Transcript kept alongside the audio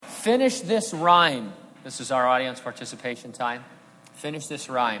Finish this rhyme. This is our audience participation time. Finish this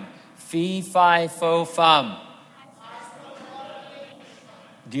rhyme. Fee, fi, fo, fum.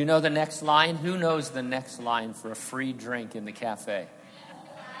 Do you know the next line? Who knows the next line for a free drink in the cafe?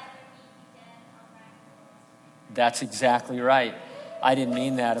 That's exactly right. I didn't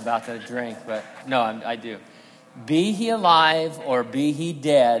mean that about the drink, but no, I do. Be he alive or be he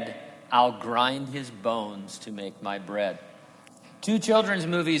dead, I'll grind his bones to make my bread. 2 children's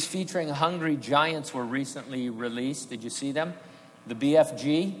movies featuring hungry giants were recently released. Did you see them? The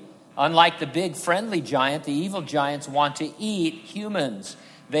BFG. Unlike the big friendly giant, the evil giants want to eat humans.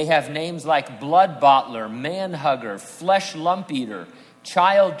 They have names like Blood Bottler, Man Hugger, Flesh Lump Eater,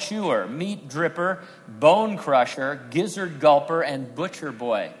 Child Chewer, Meat Dripper, Bone Crusher, Gizzard Gulper, and Butcher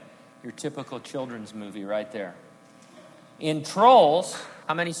Boy. Your typical children's movie right there. In Trolls,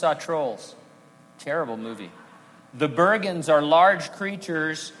 how many saw Trolls? Terrible movie. The Bergens are large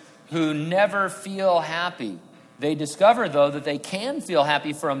creatures who never feel happy. They discover, though, that they can feel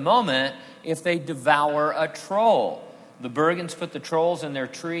happy for a moment if they devour a troll. The Bergens put the trolls in their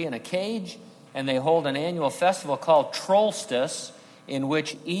tree in a cage, and they hold an annual festival called Trollstice, in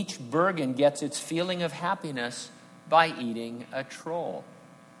which each Bergen gets its feeling of happiness by eating a troll.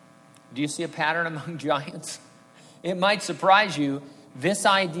 Do you see a pattern among giants? It might surprise you. This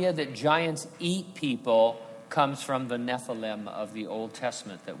idea that giants eat people comes from the Nephilim of the Old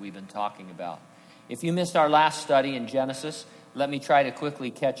Testament that we've been talking about. If you missed our last study in Genesis, let me try to quickly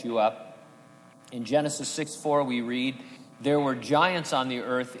catch you up. In Genesis 6:4, we read, "There were giants on the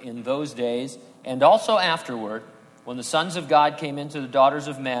earth in those days, and also afterward, when the sons of God came into the daughters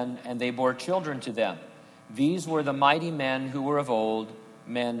of men, and they bore children to them. These were the mighty men who were of old,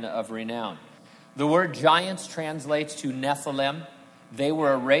 men of renown." The word giants translates to Nephilim. They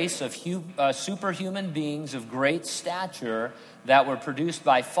were a race of superhuman beings of great stature that were produced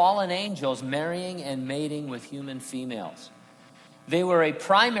by fallen angels marrying and mating with human females. They were a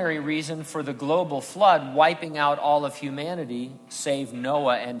primary reason for the global flood, wiping out all of humanity, save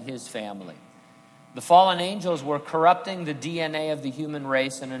Noah and his family. The fallen angels were corrupting the DNA of the human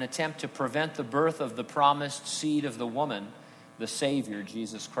race in an attempt to prevent the birth of the promised seed of the woman, the Savior,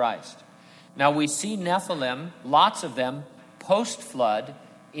 Jesus Christ. Now we see Nephilim, lots of them, post-flood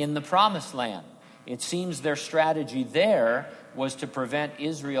in the Promised Land. It seems their strategy there was to prevent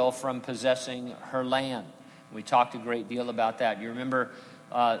Israel from possessing her land. We talked a great deal about that. You remember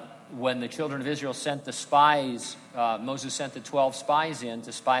when the children of Israel sent the spies, Moses sent the 12 spies in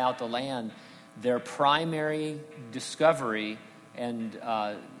to spy out the land. Their primary discovery and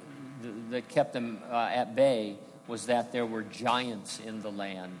that kept them at bay was that there were giants in the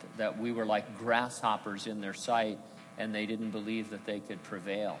land, that we were like grasshoppers in their sight, and they didn't believe that they could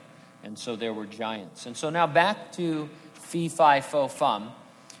prevail. And so there were giants. And so now back to fee, fi, fo, fum.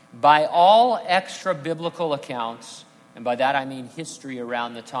 By all extra-biblical accounts, and by that I mean history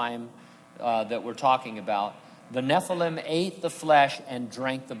around the time that we're talking about, the Nephilim ate the flesh and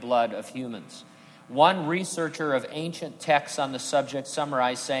drank the blood of humans. One researcher of ancient texts on the subject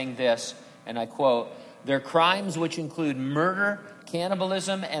summarized saying this, and I quote, "Their crimes, which include murder,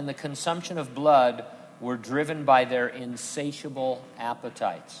 cannibalism, and the consumption of blood, were driven by their insatiable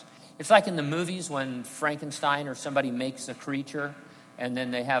appetites." It's like in the movies when Frankenstein or somebody makes a creature and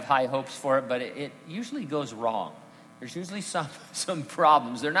then they have high hopes for it, but it usually goes wrong. There's usually some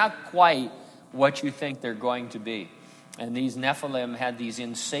problems. They're not quite what you think they're going to be. And these Nephilim had these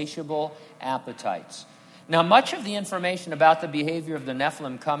insatiable appetites. Now, much of the information about the behavior of the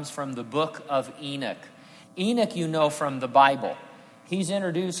Nephilim comes from the book of Enoch. Enoch, you know from the Bible. He's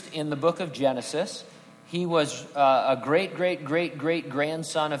introduced in the book of Genesis. He was a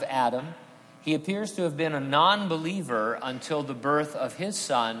great-great-great-great-grandson of Adam. He appears to have been a non-believer until the birth of his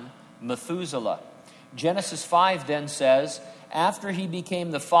son, Methuselah. Genesis 5 then says, after he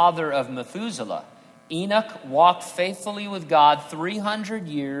became the father of Methuselah, Enoch walked faithfully with God 300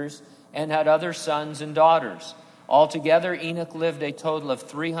 years and had other sons and daughters. Altogether, Enoch lived a total of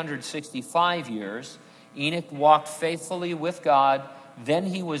 365 years. Enoch walked faithfully with God. Then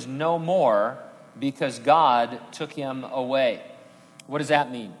he was no more because God took him away. What does that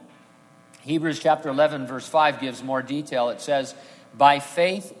mean? Hebrews chapter 11, verse 5 gives more detail. It says, by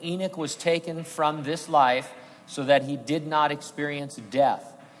faith Enoch was taken from this life so that he did not experience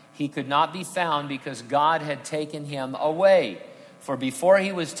death. He could not be found because God had taken him away. For before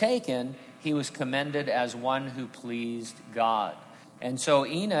he was taken, he was commended as one who pleased God. And so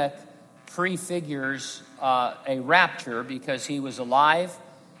Enoch prefigures a rapture because he was alive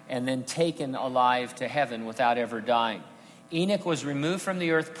and then taken alive to heaven without ever dying. Enoch was removed from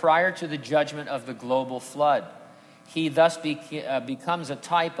the earth prior to the judgment of the global flood. he thus becomes a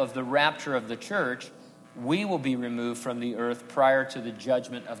type of the rapture of the church, we will be removed from the earth prior to the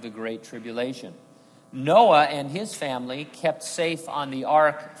judgment of the Great Tribulation. Noah and his family, kept safe on the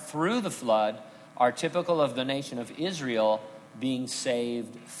ark through the flood, are typical of the nation of Israel being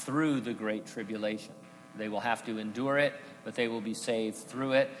saved through the Great Tribulation. They will have to endure it, but they will be saved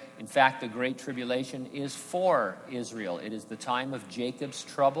through it. In fact, the Great Tribulation is for Israel. It is the time of Jacob's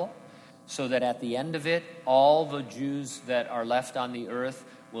trouble, so that at the end of it, all the Jews that are left on the earth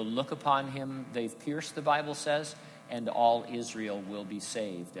will look upon him they've pierced, the Bible says, and all Israel will be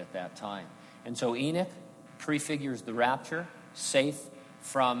saved at that time. And so Enoch prefigures the rapture, safe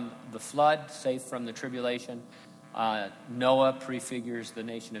from the flood, safe from the tribulation. Noah prefigures the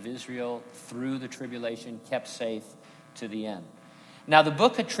nation of Israel through the tribulation, kept safe to the end. Now, the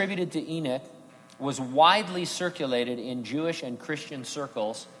book attributed to Enoch was widely circulated in Jewish and Christian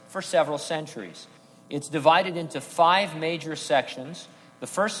circles for several centuries. It's divided into 5 major sections. The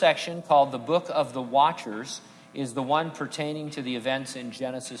first section, called the Book of the Watchers, is the one pertaining to the events in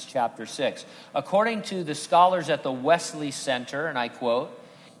Genesis chapter 6. According to the scholars at the Wesley Center, and I quote,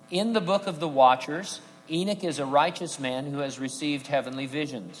 "In the Book of the Watchers, Enoch is a righteous man who has received heavenly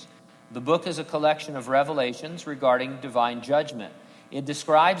visions. The book is a collection of revelations regarding divine judgment. It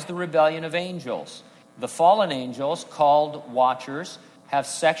describes the rebellion of angels. The fallen angels, called watchers, have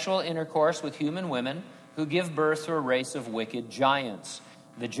sexual intercourse with human women who give birth to a race of wicked giants.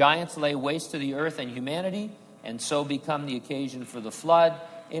 The giants lay waste to the earth and humanity, and so become the occasion for the flood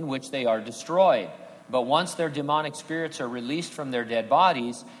in which they are destroyed. But once their demonic spirits are released from their dead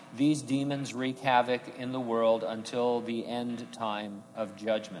bodies, these demons wreak havoc in the world until the end time of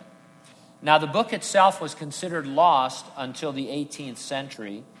judgment." Now, the book itself was considered lost until the 18th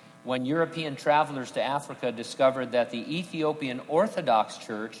century, when European travelers to Africa discovered that the Ethiopian Orthodox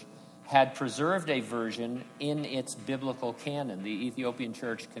Church had preserved a version in its biblical canon. The Ethiopian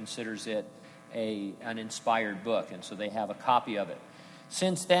Church considers it an inspired book, and so they have a copy of it.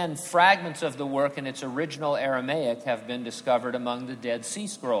 Since then, fragments of the work in its original Aramaic have been discovered among the Dead Sea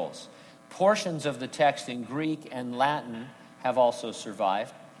Scrolls. Portions of the text in Greek and Latin have also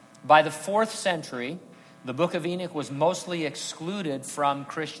survived. By the 4th century, the Book of Enoch was mostly excluded from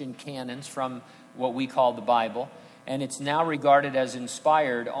Christian canons, from what we call the Bible, and it's now regarded as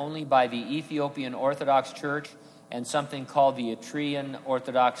inspired only by the Ethiopian Orthodox Church and something called the Eritrean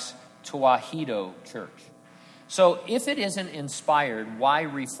Orthodox Tewahedo Church. So if it isn't inspired, why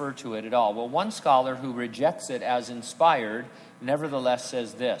refer to it at all? Well, one scholar who rejects it as inspired nevertheless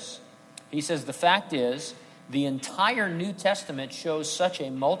says this. He says, "The fact is, the entire New Testament shows such a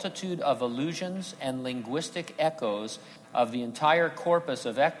multitude of allusions and linguistic echoes of the entire corpus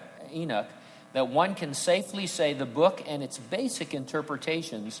of Enoch that one can safely say the book and its basic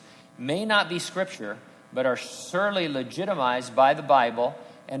interpretations may not be scripture, but are surely legitimized by the Bible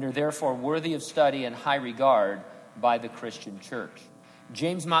and are therefore worthy of study and high regard by the Christian church."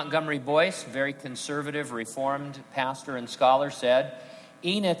 James Montgomery Boyce, very conservative, reformed pastor and scholar, said,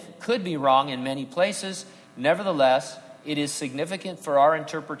 "Enoch could be wrong in many places. Nevertheless, it is significant for our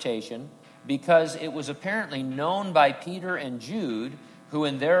interpretation because it was apparently known by Peter and Jude, who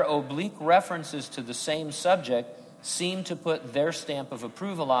in their oblique references to the same subject seem to put their stamp of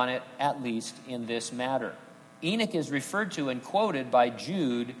approval on it, at least in this matter." Enoch is referred to and quoted by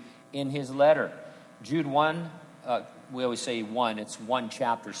Jude in his letter. Jude 1, we always say 1, it's one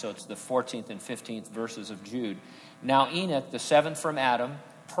chapter, so it's the 14th and 15th verses of Jude. "Now Enoch, the 7th from Adam,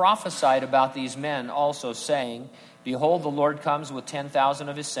 prophesied about these men also, saying, Behold, the Lord comes with 10,000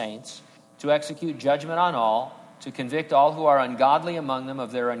 of his saints, to execute judgment on all, to convict all who are ungodly among them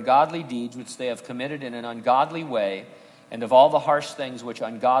of their ungodly deeds which they have committed in an ungodly way, and of all the harsh things which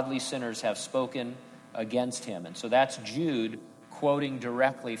ungodly sinners have spoken against him." And so that's Jude quoting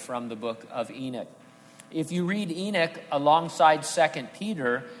directly from the book of Enoch. If you read Enoch alongside 2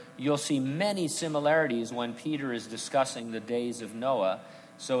 Peter, you'll see many similarities when Peter is discussing the days of Noah.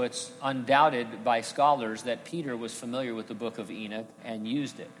 So it's undoubted by scholars that Peter was familiar with the book of Enoch and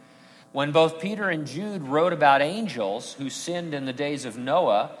used it. When both Peter and Jude wrote about angels who sinned in the days of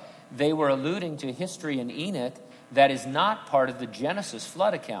Noah, they were alluding to history in Enoch that is not part of the Genesis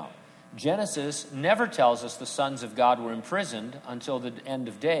flood account. Genesis never tells us the sons of God were imprisoned until the end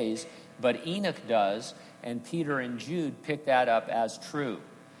of days, but Enoch does, and Peter and Jude pick that up as true.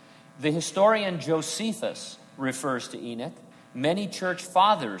 The historian Josephus refers to Enoch. Many church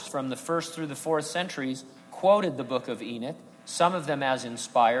fathers from the 1st through the 4th centuries quoted the book of Enoch, some of them as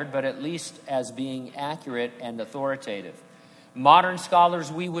inspired, but at least as being accurate and authoritative. Modern scholars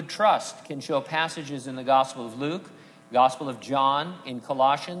we would trust can show passages in the Gospel of Luke Gospel of John, in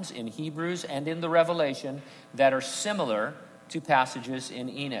Colossians, in Hebrews, and in the Revelation that are similar to passages in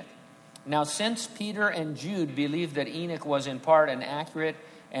Enoch. Now, since Peter and Jude believed that Enoch was in part an accurate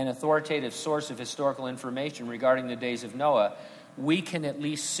and authoritative source of historical information regarding the days of Noah, we can at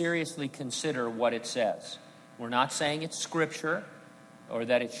least seriously consider what it says. We're not saying it's scripture or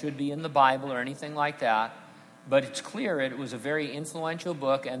that it should be in the Bible or anything like that, but it's clear it was a very influential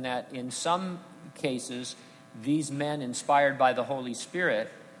book, and that in some cases, these men inspired by the Holy Spirit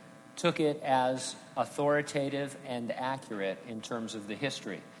took it as authoritative and accurate in terms of the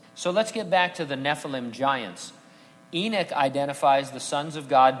history. So let's get back to the Nephilim giants. Enoch identifies the sons of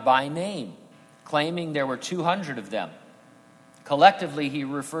God by name, claiming there were 200 of them. Collectively, he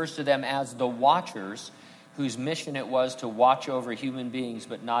refers to them as the Watchers, whose mission it was to watch over human beings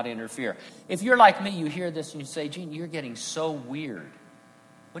but not interfere. If you're like me, you hear this and you say, Gene, you're getting so weird.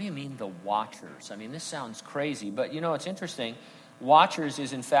 What do you mean, the Watchers? I mean, this sounds crazy, but it's interesting. Watchers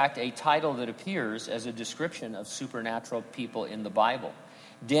is, in fact, a title that appears as a description of supernatural people in the Bible.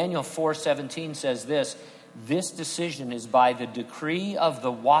 Daniel 4:17 says this decision is by the decree of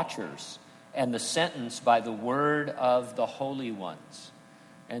the Watchers, and the sentence by the word of the holy ones.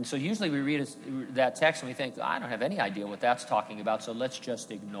 And so usually we read that text and we think, I don't have any idea what that's talking about, so let's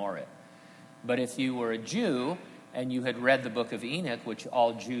just ignore it. But if you were a Jew and you had read the book of Enoch, which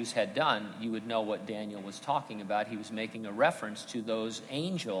all Jews had done, you would know what Daniel was talking about. He was making a reference to those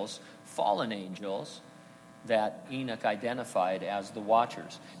angels, fallen angels, that Enoch identified as the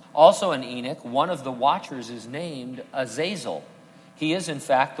Watchers. Also in Enoch, one of the Watchers is named Azazel. He is, in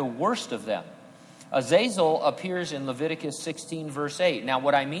fact, the worst of them. Azazel appears in Leviticus 16, verse 8. Now,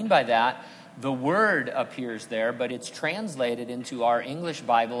 what I mean by that, the word appears there, but it's translated into our English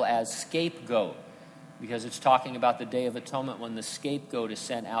Bible as scapegoat, because it's talking about the Day of Atonement when the scapegoat is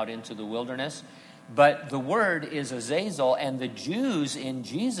sent out into the wilderness. But the word is Azazel, and the Jews in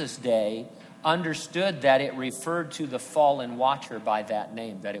Jesus' day understood that it referred to the fallen watcher by that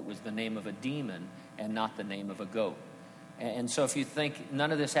name, that it was the name of a demon and not the name of a goat. And so if you think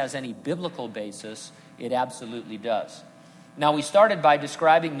none of this has any biblical basis, it absolutely does. Now, we started by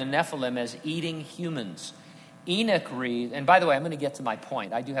describing the Nephilim as eating humans. Enoch reads, and by the way, I'm going to get to my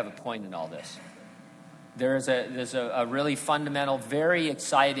point. I do have a point in all this. There's a really fundamental, very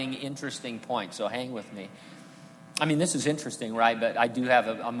exciting, interesting point, so hang with me. I mean, this is interesting, right? But I do have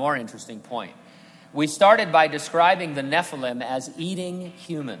a more interesting point. We started by describing the Nephilim as eating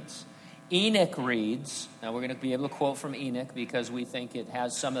humans. Enoch reads, now we're going to be able to quote from Enoch because we think it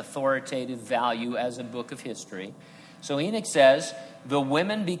has some authoritative value as a book of history. So Enoch says, the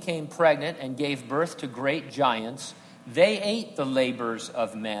women became pregnant and gave birth to great giants. They ate the labors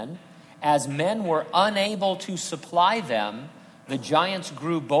of men. As men were unable to supply them, the giants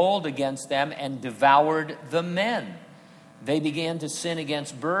grew bold against them and devoured the men. They began to sin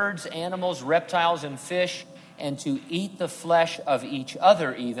against birds, animals, reptiles, and fish, and to eat the flesh of each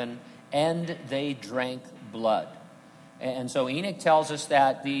other even, and they drank blood. And so Enoch tells us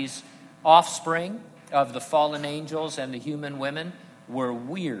that these offspring of the fallen angels and the human women were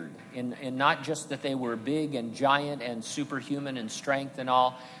weird, in not just that they were big and giant and superhuman in strength and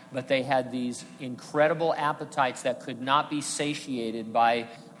all, but they had these incredible appetites that could not be satiated by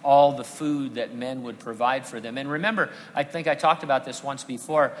all the food that men would provide for them. And remember, I think I talked about this once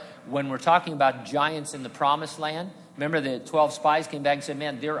before, when we're talking about giants in the promised land, remember the 12 spies came back and said,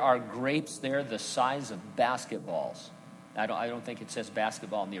 man, there are grapes there the size of basketballs. I don't think it says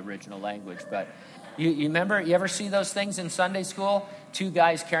basketball in the original language, but you remember, you ever see those things in Sunday school? Two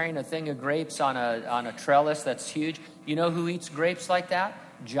guys carrying a thing of grapes on a trellis that's huge. You know who eats grapes like that?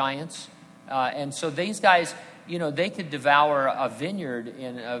 Giants. And so these guys, they could devour a vineyard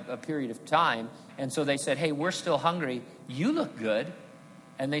in a period of time. And so they said, hey, we're still hungry. You look good.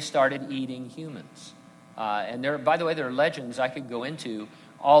 And they started eating humans. And by the way, there are legends I could go into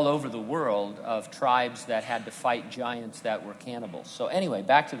all over the world of tribes that had to fight giants that were cannibals. So anyway,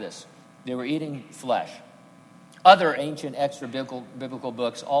 back to this. They were eating flesh. Other ancient extra-biblical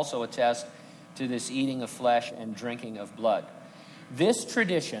books also attest to this eating of flesh and drinking of blood. This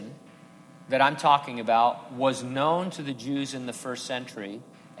tradition that I'm talking about was known to the Jews in the first century,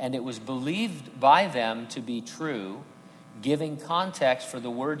 and it was believed by them to be true, giving context for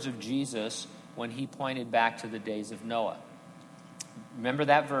the words of Jesus when he pointed back to the days of Noah. Remember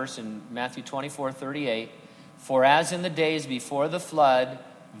that verse in Matthew 24:38. For as in the days before the flood,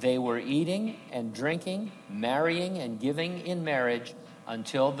 they were eating and drinking, marrying and giving in marriage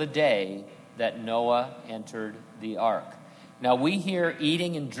until the day that Noah entered the ark. Now we hear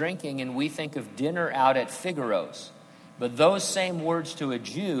eating and drinking and we think of dinner out at Figaro's. But those same words to a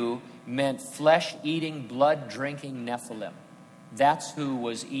Jew meant flesh-eating, blood-drinking Nephilim. That's who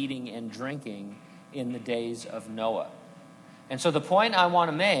was eating and drinking in the days of Noah. And so the point I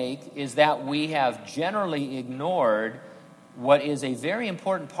want to make is that we have generally ignored what is a very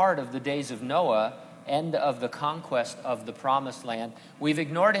important part of the days of Noah and of the conquest of the promised land. We've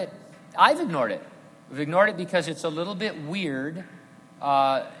ignored it. I've ignored it. We've ignored it because it's a little bit weird,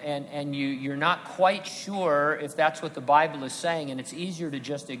 and you're not quite sure if that's what the Bible is saying, and it's easier to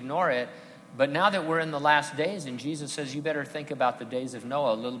just ignore it. But now that we're in the last days, and Jesus says you better think about the days of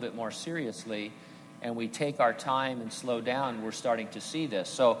Noah a little bit more seriously, and we take our time and slow down, we're starting to see this.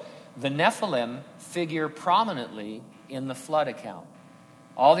 So the Nephilim figure prominently in the flood account.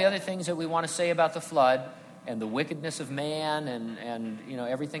 All the other things that we want to say about the flood and the wickedness of man and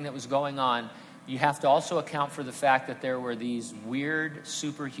everything that was going on, you have to also account for the fact that there were these weird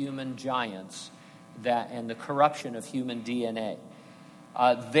superhuman giants and the corruption of human DNA.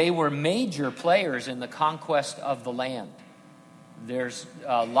 They were major players in the conquest of the land. There's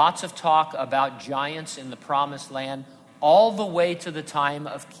lots of talk about giants in the promised land all the way to the time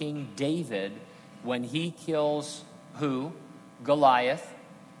of King David when he kills who? Goliath,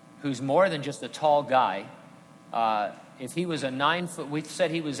 who's more than just a tall guy. If he was a 9 foot, we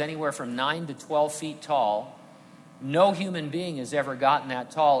said he was anywhere from 9 to 12 feet tall. No human being has ever gotten that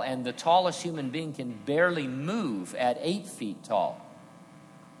tall, and the tallest human being can barely move at 8 feet tall.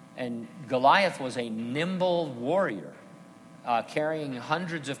 And Goliath was a nimble warrior, carrying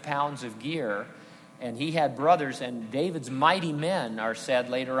hundreds of pounds of gear, and he had brothers, and David's mighty men are said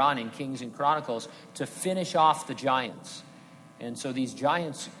later on in Kings and Chronicles to finish off the giants. And so these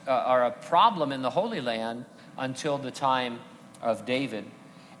giants are a problem in the Holy Land until the time of David.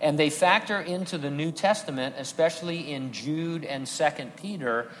 And they factor into the New Testament, especially in Jude and 2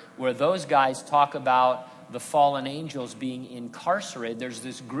 Peter, where those guys talk about the fallen angels being incarcerated. There's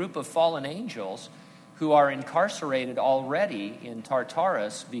this group of fallen angels who are incarcerated already in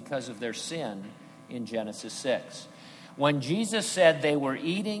Tartarus because of their sin in Genesis 6. When Jesus said they were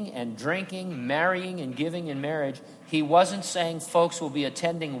eating and drinking, marrying and giving in marriage, he wasn't saying folks will be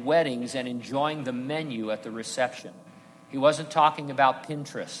attending weddings and enjoying the menu at the reception. He wasn't talking about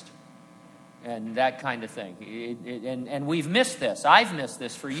Pinterest and that kind of thing. And we've missed this. I've missed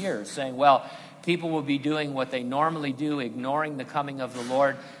this for years, saying, well, people will be doing what they normally do, ignoring the coming of the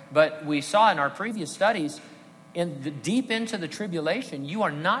Lord. But we saw in our previous studies, deep into the tribulation, you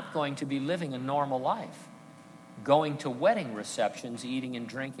are not going to be living a normal life. Going to wedding receptions, eating and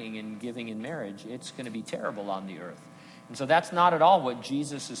drinking and giving in marriage, it's going to be terrible on the earth. And so that's not at all what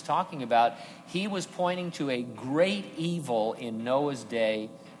Jesus is talking about. He was pointing to a great evil in Noah's day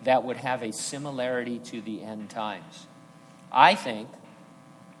that would have a similarity to the end times. I think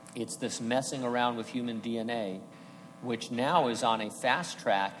it's this messing around with human DNA, which now is on a fast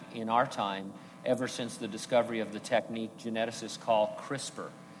track in our time ever since the discovery of the technique geneticists call CRISPR.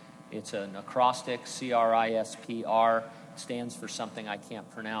 It's an acrostic, CRISPR, stands for something I can't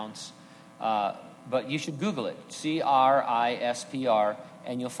pronounce. But you should Google it, CRISPR,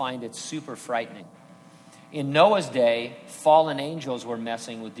 and you'll find it super frightening. In Noah's day, fallen angels were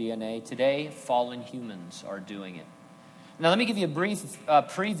messing with DNA. Today, fallen humans are doing it. Now, let me give you a brief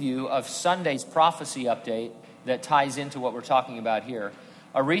preview of Sunday's prophecy update that ties into what we're talking about here.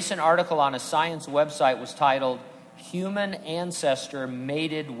 A recent article on a science website was titled, Human Ancestor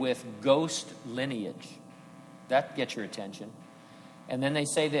Mated with Ghost Lineage. That gets your attention. And then they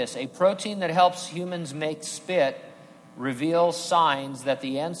say this, a protein that helps humans make spit reveals signs that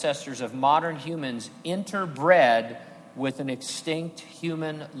the ancestors of modern humans interbred with an extinct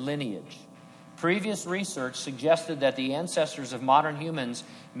human lineage. Previous research suggested that the ancestors of modern humans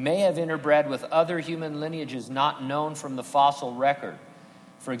may have interbred with other human lineages not known from the fossil record.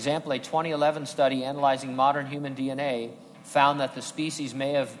 For example, a 2011 study analyzing modern human DNA found that the species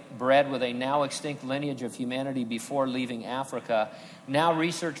may have bred with a now extinct lineage of humanity before leaving Africa. Now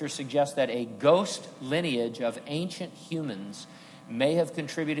researchers suggest that a ghost lineage of ancient humans may have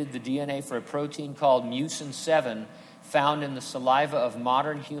contributed the DNA for a protein called mucin 7 found in the saliva of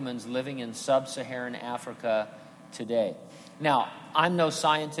modern humans living in sub-Saharan Africa today. Now, I'm no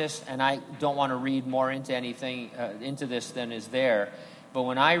scientist, and I don't want to read more into this than is there. But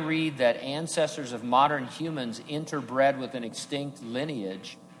when I read that ancestors of modern humans interbred with an extinct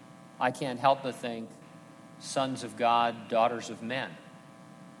lineage, I can't help but think sons of God, daughters of men.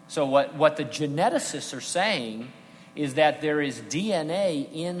 So what the geneticists are saying is that there is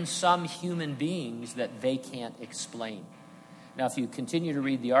DNA in some human beings that they can't explain. Now, if you continue to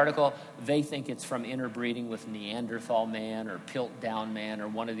read the article, they think it's from interbreeding with Neanderthal man or Piltdown man or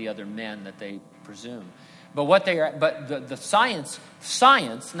one of the other men that they presume. But what they are, but the science,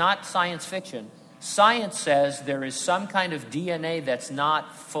 not science fiction, science says there is some kind of DNA that's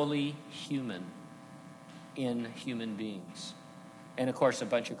not fully human in human beings. And of course, a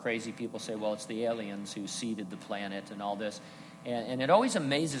bunch of crazy people say, well, it's the aliens who seeded the planet and all this. And it always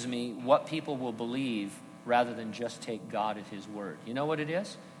amazes me what people will believe rather than just take God at his word. You know what it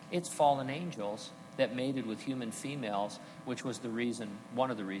is? It's fallen angels that mated with human females, which was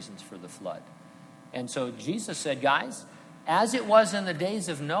one of the reasons for the flood. And so Jesus said, guys, as it was in the days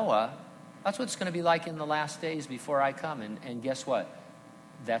of Noah, that's what it's going to be like in the last days before I come. And guess what?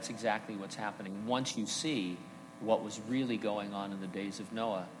 That's exactly what's happening. Once you see what was really going on in the days of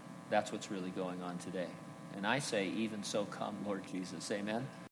Noah, that's what's really going on today. And I say, even so come, Lord Jesus. Amen.